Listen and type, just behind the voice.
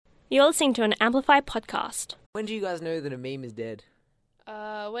You're listening to an Amplify podcast. When do you guys know that a meme is dead?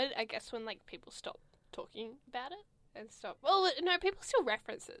 When like people stop talking about it and stop. Well, no, people still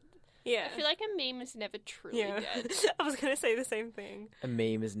reference it. Yeah. I feel like a meme is never truly dead. I was going to say the same thing. A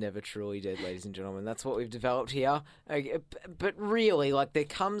meme is never truly dead, ladies and gentlemen. That's what we've developed here. Okay, but really, like, there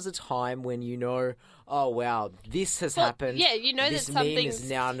comes a time when you know, oh, wow, this has happened. Yeah, you know this that meme something's... is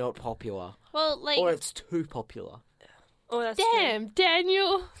now not popular. Well, like... Or it's too popular. Oh, that's Damn,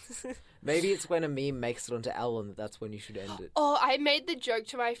 Daniel! Maybe it's when a meme makes it onto Ellen that's when you should end it. Oh, I made the joke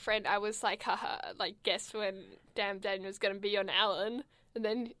to my friend. I was like, haha, like, guess when Damn Daniel's going to be on Ellen? And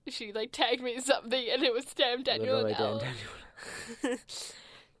then she, like, tagged me something, and it was Damn Daniel Literally, and Ellen. Damn Daniel.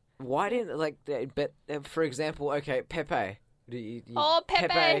 Why didn't, like, but for example, okay, Pepe.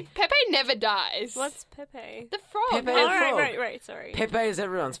 Pepe. Pepe never dies. What's Pepe? The frog. Pepe Oh, the frog. right, sorry. Pepe is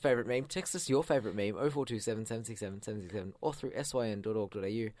everyone's favourite meme. Text us your favourite meme, 0427 767 767, or through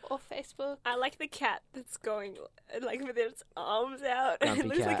syn.org.au. Or Facebook. I like the cat that's going, like, with its arms out. Grumpy It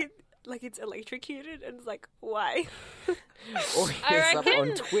looks cat. like it's electrocuted, and it's like, why? Or hit us up on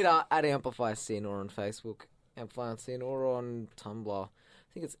reckon- Twitter at AmplifySyn, or on Facebook, AmplifySyn, or on Tumblr.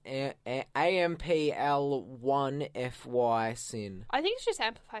 I think it's AMPL1FYSyn. I think it's just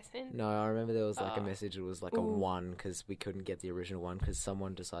Amplify Sin. No, I remember there was like a Oh. message. It was like a 1 because we couldn't get the original one because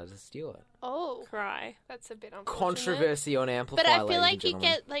someone decided to steal it. Oh, Cry. that's a bit unfortunate. Controversy on Amplify. But I ladies feel and like you gentlemen.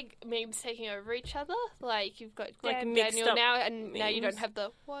 get like memes taking over each other. Like you've got Like Damn mixed Daniel up now, and now you don't memes. have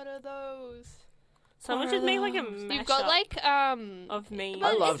the what are those? Someone What should are make like a those? mashup You've got like of memes.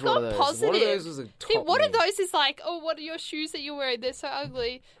 I But loved it's one not of those. One of positive. those was a top See, one of meme. those is like, oh, what are your shoes that you're wearing? They're so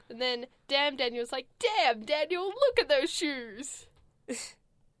ugly. And then Damn Daniel's like, damn Daniel, look at those shoes.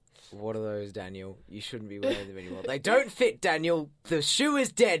 What are those, Daniel? You shouldn't be wearing them anymore. They don't fit, Daniel. The shoe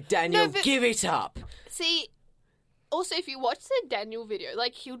is dead, Daniel. No, but- Give it up. See, also if you watch the Daniel video,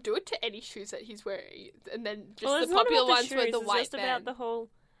 like he'll do it to any shoes that he's wearing, and then just Well, the it's not popular about ones the were shoes, the it's white just man. about the whole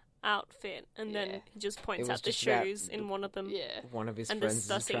outfit, and Yeah. then he just It points was out the just about shoes in one of them. Yeah. One of his And friends is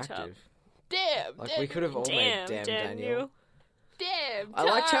just suss each attractive. Damn. Like, Daniel. we could have all made Damn Daniel. Damn. I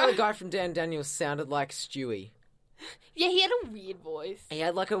liked how Tara. the guy from Dan Daniel sounded like Stewie. Yeah, he had a weird voice. He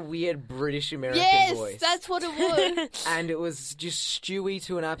had like a weird British American Yes, voice. that's what it was. And it was just Stewie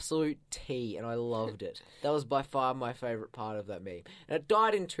to an absolute T, and I loved it. That was by far my favourite part of that meme. And it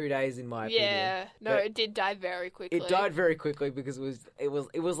died in 2 days, in my opinion. Yeah, no, But it did die very quickly. It died very quickly because it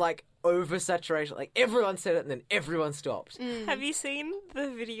was like oversaturation. Like everyone said it, and then everyone stopped. Have you seen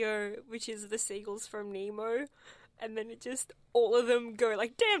the video, which is the seagulls from Nemo? And then it just, all of them go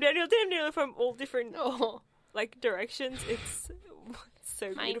like, damn Daniel, from all different, Oh, like, directions. It's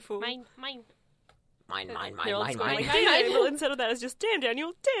so beautiful. mine. They're all Mine. going like, mine. damn Daniel. Instead of that, it's just, damn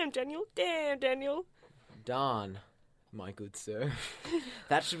Daniel, damn Daniel, damn Daniel. Darn, my good sir.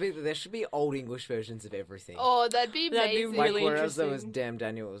 There should be old English versions of everything. Oh, that'd be That'd be amazing. Like, really whereas there was interesting. Damn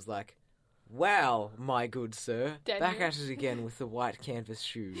Daniel, it was like, wow, my good sir. Daniel. Back at it again with the white canvas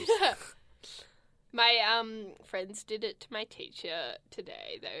shoes. My friends did it to my teacher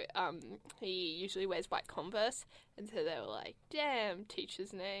today. Though he usually wears white Converse, and so they were like, "Damn,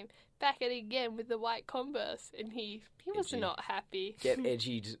 teacher's name, back at it again with the white Converse," and he was Edgy. not happy. Get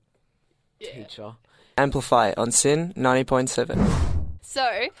edgy, Yeah. teacher. Amplify on Sin 90.7.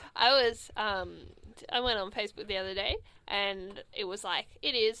 So I was I went on Facebook the other day, and it was like,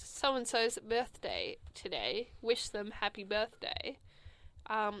 it is so and so's birthday today. Wish them happy birthday.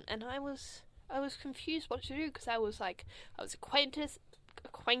 And I was confused what to do because I was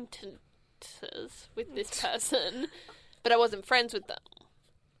acquaintances with this person, but I wasn't friends with them,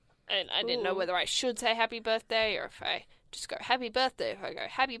 and I didn't know Ooh. whether I should say happy birthday or if I just go happy birthday, or I go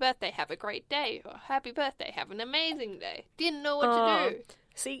happy birthday, have a great day, or happy birthday, have an amazing day. Didn't know what to do.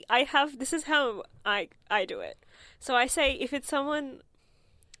 See, this is how I do it. So I say, if it's someone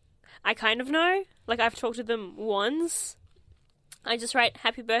I kind of know, like I've talked to them once, I just write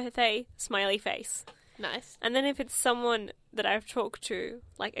happy birthday, smiley face. Nice. And then if it's someone that I've talked to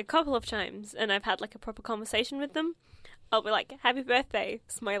like a couple of times and I've had like a proper conversation with them, I'll be like, happy birthday,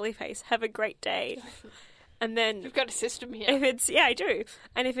 smiley face, have a great day. And then You've got a system here. if it's, yeah, I do.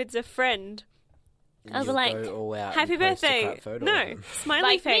 And if it's a friend, I'll be You'll like, go all out happy and post a birthday. crap photo of No, them. smiley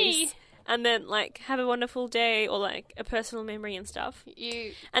Like face. me. And then, like, have a wonderful day or, like, a personal memory and stuff.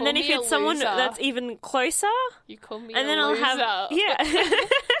 You And call then if me a it's someone loser. that's even closer, You call me and a then I'll loser. have, yeah.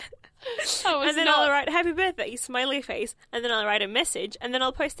 I was And then not... I'll write happy birthday, smiley face, and then I'll write a message, and then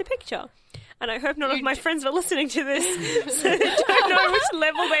I'll post a picture. And I hope none of my friends are listening to this, so they don't know which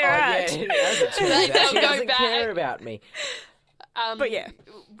level they're at. Yeah, as it turns Like, out, they'll she go doesn't back. care about me. But yeah.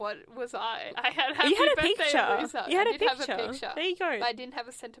 what was I? I had happy You had a birthday, picture. loser. You had I a did have picture. a picture. There you go. But I didn't have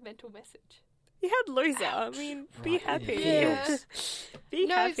a sentimental message. You had loser. I mean, be Right, happy. yeah. Be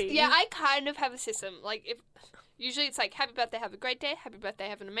happy. Yeah, I kind of have a system. Like, if usually it's like, happy birthday, have a great day. Happy birthday,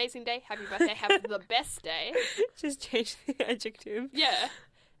 have an amazing day. Happy birthday, have the best day. Just change the adjective. Yeah.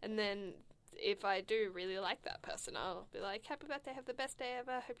 And then if I do really like that person, I'll be like, happy birthday, have the best day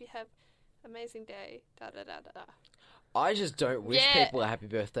ever. Hope you have amazing day. Da da da da da. I just don't wish Yeah. people a happy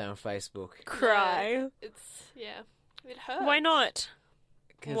birthday on Facebook. Cry. It's, yeah. It hurts. Why not?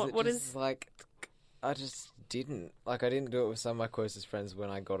 'Cause What- it what just, is- like, I just didn't. Like, I didn't do it with some of my closest friends when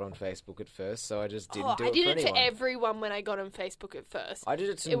I got on Facebook at first, so I just didn't do I it did for it anyone. to everyone when I got on Facebook at first. I did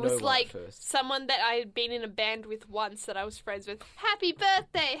it to It no was one like at first. someone that I had been in a band with once that I was friends with. Happy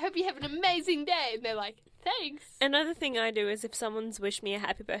birthday! Hope you have an amazing day. And they're like, thanks. Another thing I do is if someone's wished me a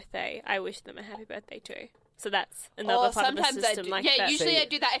happy birthday, I wish them a happy birthday too. So that's another part of the sometimes I system do. like yeah, that. usually See, I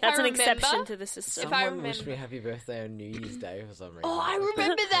do that if That's I an remember. exception to the system. If I Someone wished me a remember- happy birthday on New Year's Day for some reason. Oh, I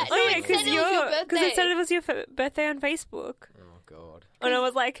remember that. Oh No, yeah, it said it was your because it said birthday. it was your birthday on Facebook, Oh god. and I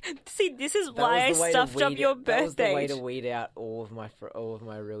was like, "See, this is That why I was the way to stuffed up weed- your That was the way birthday." to weed out all of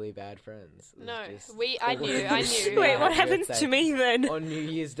my really bad friends. It was No, just I all knew, of them I wishing knew. me a Wait, what happy happens birthday to me then? on New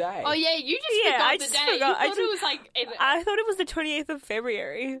Year's Day? Oh yeah, you just Yeah, forgot I the just day. forgot. You I thought it was like I thought it was the 28th of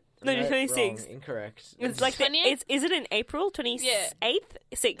February. No, the No, 26th. wrong, incorrect. It's like the, 20th? is it in April? 28th?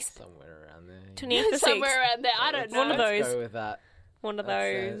 6th? somewhere around there. 28th or 6th? somewhere around there. I don't know. One of Let's those. go with that. One of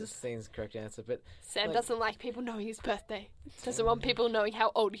That those. seems the correct answer, but Sam Like- doesn't like people knowing his birthday. Doesn't want people knowing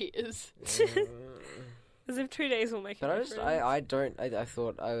how old he is. As if 2 days will make But a I just difference. I don't I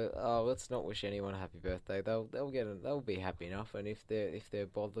thought let's not wish anyone a happy birthday. They'll be happy enough, and if they're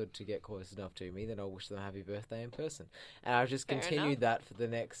bothered to get close enough to me, then I'll wish them a happy birthday in person. And I've just Fair continued that for the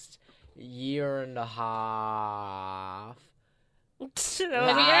next year and a half. That Have was you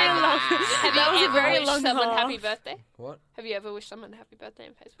very ever- long. Have That you was a ever very wished long someone half. happy birthday? What? Have you ever wished someone happy birthday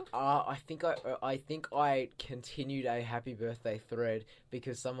on Facebook? I think I continued a happy birthday thread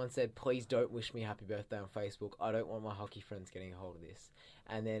because someone said, "Please don't wish me happy birthday on Facebook. I don't want my hockey friends getting a hold of this."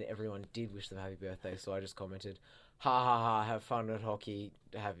 And then everyone did wish them happy birthday, so I just commented, "Ha ha ha! Have fun at hockey.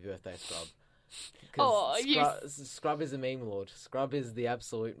 Happy birthday, Scrub." 'Cause Oh, you- Scrub is a meme lord. Scrub is the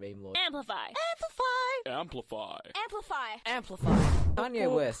absolute meme lord. Amplify. Amplify.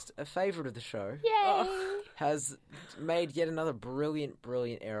 Kanye West, a favourite of the show, Yay! has made yet another brilliant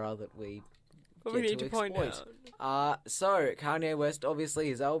error that we What we get need to point exploit. out. So Kanye West, obviously,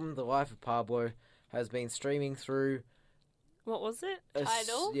 his album "The Life of Pablo" has been streaming through. What was it?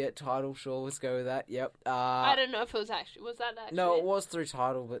 Tidal? Yeah, Tidal. Sure, let's go with that. Yep. I don't know if it was actually. Was that actually? No, it was through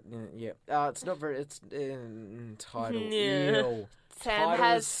Tidal, but yeah, it's not very. It's Tidal. Yeah. Ew. Sam Tidal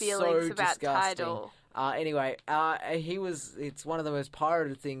has is feelings so about disgusting. Tidal. Anyway, it's one of the most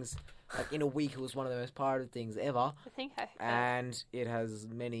pirated things. Like in a week, it was one of the most pirated things ever, I think I. and it has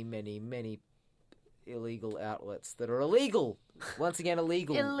many illegal outlets that are illegal. Once again,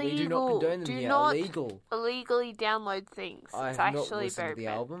 illegal. We do not Illegal. condone them Do here. not Illegal. illegally download things. I It's have not actually listened very to the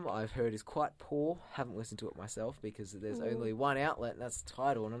bad. album. I've heard is quite poor. Haven't listened to it myself because there's only one outlet, and that's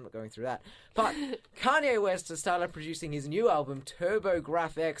Tidal, and I'm not going through that. But Kanye West has started producing his new album,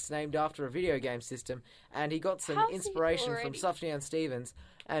 TurboGrafx X, named after a video game system, and he got some How's he inspiration from already? Sufjan Stevens,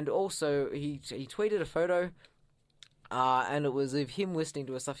 and also he tweeted a photo. And it was of him listening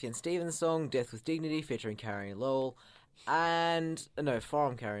to a Sufjan Stevens song, "Death with Dignity," featuring Carrie Lowell, and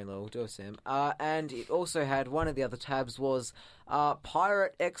from Carrie Lowell, do Sam. And it also had one of the other tabs was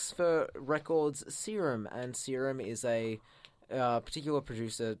Pirate X for Records Serum, and Serum is a particular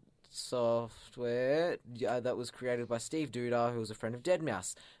producer software that was created by Steve Duda, who was a friend of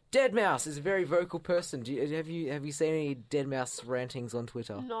Deadmau5. Deadmau5 is a very vocal person. Have you seen any Deadmau5 rantings on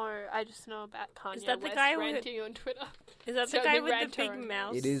Twitter? No, I just know about Kanye Is that the West guy with- ranting on Twitter. Is that So the guy the with the ranter big on-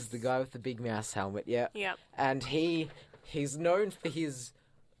 mouse? It is the guy with the big mouse helmet, yeah. Yep. And he's known for his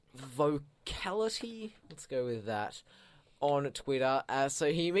vocality. Let's go with that. On Twitter,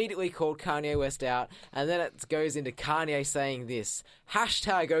 so he immediately called Kanye West out, and then it goes into Kanye saying this: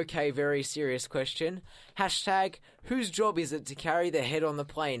 #okay, very serious question. #whose job is it to carry the head on the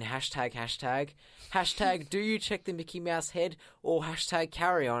plane? #. Do you check the Mickey Mouse head? Or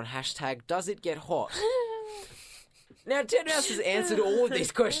 #carry on? Does it get hot? Now, Deadmau5 has answered all of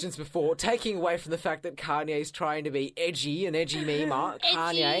these questions before, taking away from the fact that Kanye's trying to be edgy, an edgy memer.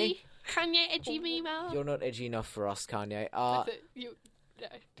 Kanye, Kanye edgy meme. you're not edgy enough for us, Kanye. Another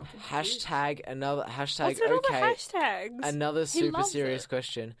hashtag. What's with all the Okay, hashtags? another super loves serious it.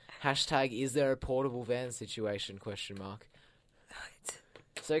 question. #, is there a portable van situation? ?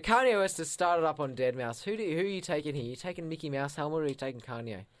 So Kanye West has started up on Deadmau5. Who are you taking here? You taking Mickey Mouse helmet or are you taking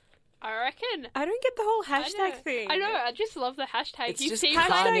Kanye? I reckon. I don't get the whole I know. hashtag thing. I know. I just love the hashtag. It's He just seems Kanye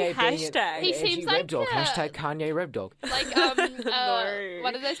like being hashtag. an He edgy seems Reb like Dog. a- Hashtag Kanye Reb Dog. No.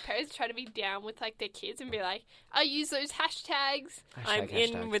 one of those parents trying to be down with like their kids and be like, I use those hashtags. I'm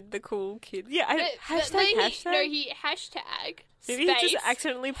in Hashtag. with the cool kids. Yeah, Hashtag. hashtag. He hashtag. Maybe he just space,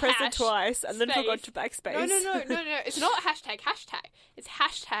 accidentally pressed it hash, twice and then space. forgot to backspace. No. It's not hashtag. It's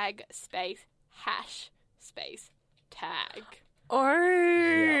hashtag space hash space tag.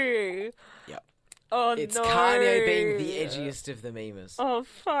 Oh. Yep. Oh It's no. Kanye being the edgiest of the memers. Oh,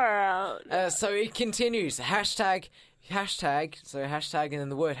 far out. So it continues. Hashtag, and then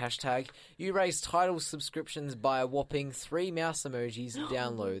the word hashtag. You raised Tidal subscriptions by a whopping 3 mouse emojis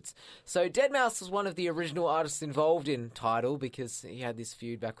downloads. So Deadmau5 was one of the original artists involved in Tidal because he had this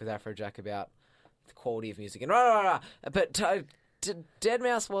feud back with Afrojack about the quality of music and rah. But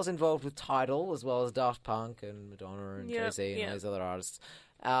Deadmau5 was involved with Tidal as well as Daft Punk and Madonna and Yep, Jay-Z and yep. all these other artists.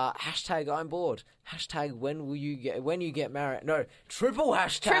 Hashtag I'm bored. Hashtag when you get married. No, triple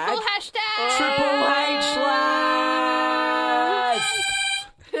hashtag. Triple hashtag. Triple H lads!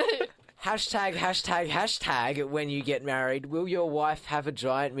 Hashtag when you get married, will your wife have a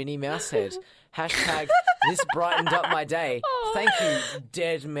giant Minnie Mouse head? Hashtag this brightened up my day. Thank you,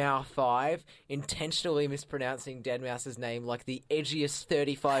 Deadmau5, intentionally mispronouncing Deadmau5's name like the edgiest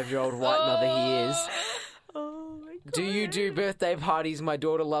 35-year-old white mother he is. Oh my god. Do you do birthday parties? My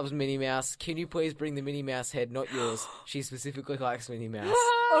daughter loves Minnie Mouse. Can you please bring the Minnie Mouse head, not yours? She specifically likes Minnie Mouse.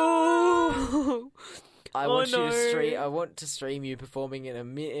 Oh. I Oh, want you to no. stream. I want to stream you performing in a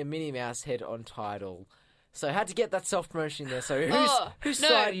Minnie Mouse head on Tidal. So I had to get that self promotion there. So whose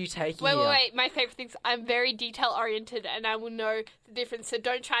side are you taking here? Wait. My favourite things, I'm very detail oriented and I will know the difference. So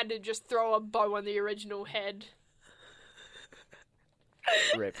don't try to just throw a bow on the original head.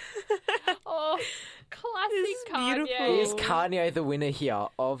 Rip. Oh, classic This is Kanye. beautiful. Is Kanye the winner here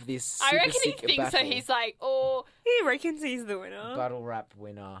of this I super reckon he sick thinks so. battle? He's like, oh, He reckons he's the winner. Battle rap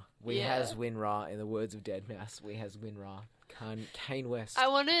winner. We Yeah. has Winra, in the words of Deadmau5. We has Winra. Kane West. I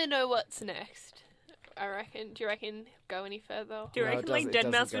want to know what's next. I reckon. Do you reckon go any further? Do you No, it reckon like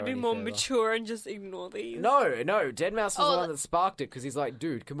doesn't Deadmau5 go would be any more further. mature and just ignore these? No, Deadmau5 was Oh, the one that sparked it because he's like,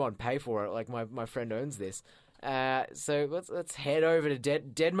 dude, come on, pay for it. Like my friend owns this. So let's head over to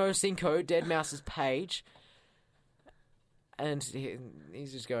Deadmo5, Deadmau5's page, and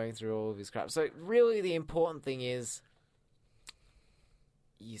he's just going through all of his crap. So really, the important thing is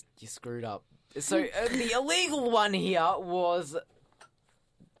you screwed up. So the illegal one here was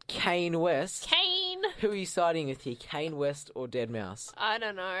Kane West. Kane. Who are you siding with here, Kane West or Deadmau5? I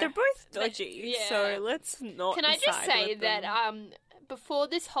don't know. They're both dodgy, Yeah. so let's not. Can I just decide say with that them. before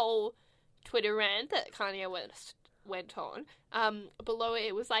this whole Twitter rant that Kanye West went on, below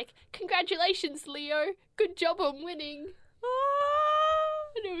it was like, "Congratulations, Leo! Good job on winning."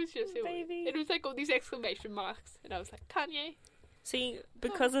 And it was just Baby. it was like all these exclamation marks, and I was like, Kanye. See,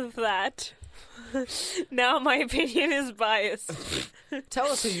 because of that, now my opinion is biased. Tell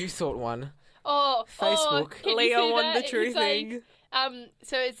us who you thought won. Oh, Facebook. Oh, can you Leo see won that? the It true was like, thing.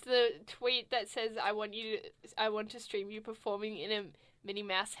 So it's the tweet that says, I want to stream you performing in a Minnie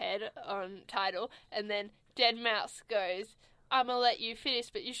Mouse head on Tidal, and then Deadmau5 goes, I'm gonna let you finish,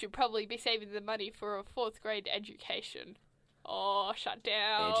 but you should probably be saving the money for a 4th grade education. Oh, shut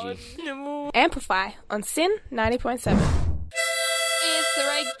down. Edgy. No. Amplify on Sin 90.7. It's the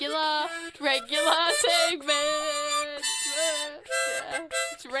regular segment.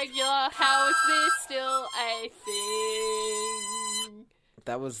 It's regular. How is this still a thing?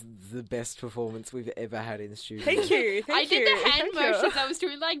 That was the best performance we've ever had in the studio. Thank you. I did the hand Thank you. motions. I was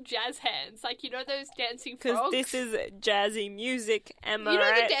doing like jazz hands, like you know those dancing Because frogs. this is jazzy music. Am I you know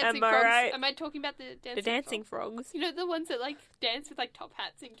right? the dancing Am I frogs. right? Am I talking about the dancing? The dancing frogs? frogs. You know the ones that like dance with like top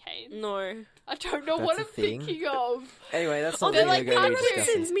hats and canes. No. I don't know That's what a I'm thing? thinking of. Anyway, that's Oh, not they're the like thing we're going to be cartoons.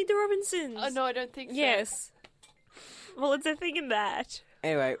 discussing. Robinsons. Meet the Robinsons. Oh no, I don't think so. Yes. Well, it's a thing in that.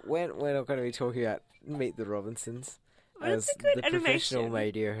 Anyway, we're not going to be talking about Meet the Robinsons. But As it's a good the professional animation.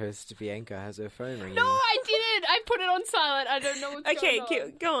 radio host Bianca has her phone ringing. No, I didn't. I put it on silent. I don't know what's Okay, going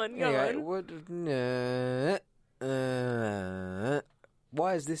on. go on, go Anyway, on.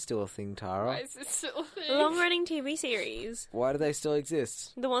 why is this still a thing, Tara? Why is this still a thing? Long-running TV series. Why do they still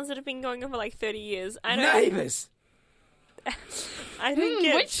exist? The ones that have been going on for like 30 years. I don't. Neighbours! I don't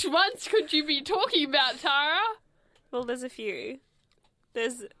get. Which ones could you be talking about, Tara? Well, there's a few.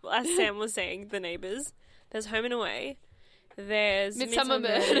 There's, as Sam was saying, The Neighbours. There's Home and Away. There's Midsummer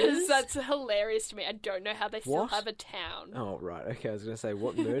Murders. That's hilarious to me. I don't know how they still What? have a town. Oh, right, okay, I was going to say,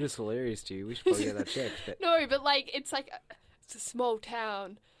 what murder's hilarious to you? We should probably get that checked. But No, but like it's like It's a small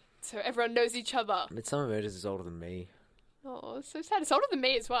town, so everyone knows each other. Midsummer Murders is older than me. Oh, it's so sad. It's older than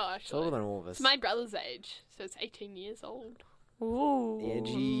me as well, It's actually. older than all of us. It's my brother's age, so it's 18 years old. Ooh.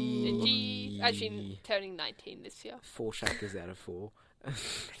 Edgy. Actually, turning 19 this year. 4 shackers out of 4.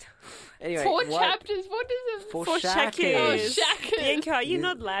 Anyway, 4 what- chapters? What is it? 4 For shackers. Oh, shackers. shackers. Bianca, you're You-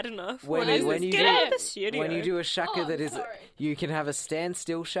 not loud enough. When Why you- is when this- you get do- out of the studio. When you do a shacker Oh, that is, sorry. you can have a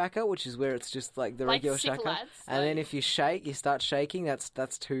standstill shacker, which is where it's just like the Like regular sick shacker, lads, and then like- if you shake, you start shaking.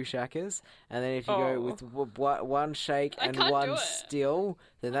 That's 2 shackers, and then if you go Oh. with one shake I and can't do one it. still,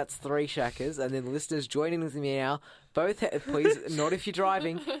 then that's 3 shackers. And then listeners, join in with me now. Please, not if you're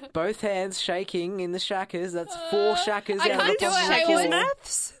driving. Both hands shaking in the shackers. That's 4 shackers I out can't of the do it. possible I Shakers always- 4.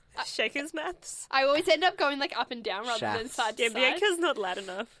 maths. Shakers maths. I always end up going like up and down rather than Shafts. side to Yeah, side. Bianca's not loud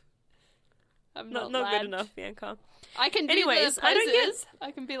enough. I'm Not loud. good enough, Bianca. I can do Anyways, the I don't get- poses.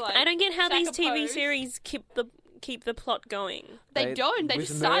 I can be like. I don't get how these shacker TV pose. series keep the plot going. They don't. They with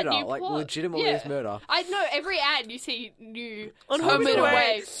just start murder, new like plot. legitimately yeah. as murder. I know every ad you see new On Home Home and and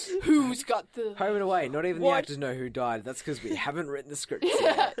Away. Who's got the Home and Away. Not even What? the actors know who died. That's because we haven't written the script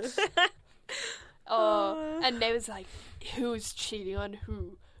yet. and there was like who's cheating on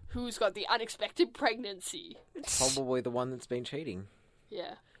who? Who's got the unexpected pregnancy? Probably the one that's been cheating.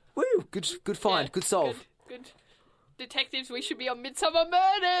 Yeah. Woo! Good find. Yeah, Good solve. Good. Detectives, we should be on Midsummer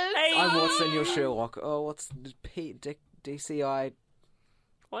Murders. Hey. I'm Watson, you're Sherlock. Oh, what's DCI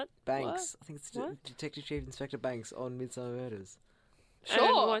What? Banks? I think it's What? Detective Chief Inspector Banks on Midsummer Murders. I don't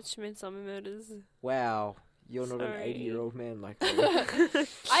Sure. watch Midsummer Murders. Wow, you're not an Sorry. 80-year-old man like me.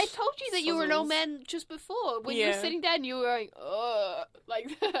 I told you that you were an old Sozzles. man just before. When you were Yeah. sitting down, you were going, ugh,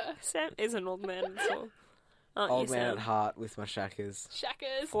 like that. Sam is an old man at all. Aren't Old you, man Sam? at heart with my shackers.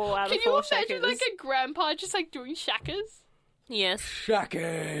 Shackers. 4 out Can of you 4 imagine shackers. like a grandpa just like doing shackers? Yes.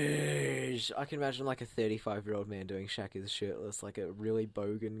 Shackers! I can imagine like a 35-year-old man doing shackers shirtless, like a really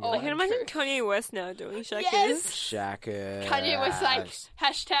bogan guy. Oh, I can imagine true. Kanye West now doing shackers. Yes! Shackers. Kanye was like,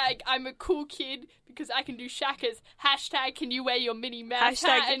 hashtag I'm a cool kid because I can do shackers. Hashtag can you wear your Minnie Mouse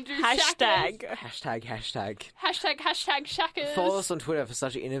hat and do shackers? Hashtag. Hashtag. Shackers. Follow us on Twitter for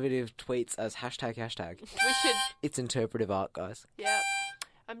such innovative tweets as hashtag. We should, It's interpretive art, guys. yeah.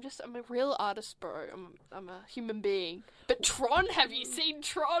 I'm a real artist, bro. I'm a human being. But Tron, have you seen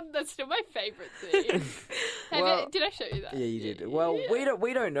Tron? That's still my favourite thing. Did I show you that? Yeah, you did. Well,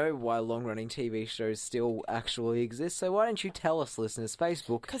 we don't know why long-running TV shows still actually exist, so why don't you tell us, listeners?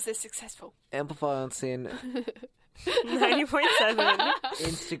 Facebook, Because they're successful. Amplify on Sin, 90.7.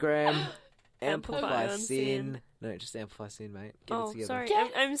 Instagram, Amplify Amplify on Sin. Sin. No, just Amplify Sin, mate. Get it Oh, together. sorry. Yeah.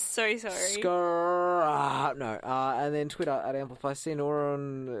 I'm so sorry. And then Twitter at Amplify Sin or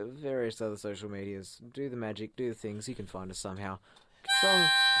on various other social medias. Do the magic, do the things. You can find us somehow. Song.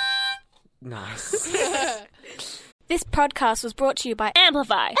 Nice. This podcast was brought to you by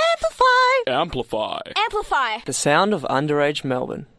Amplify. Amplify. Amplify. The sound of underage Melbourne.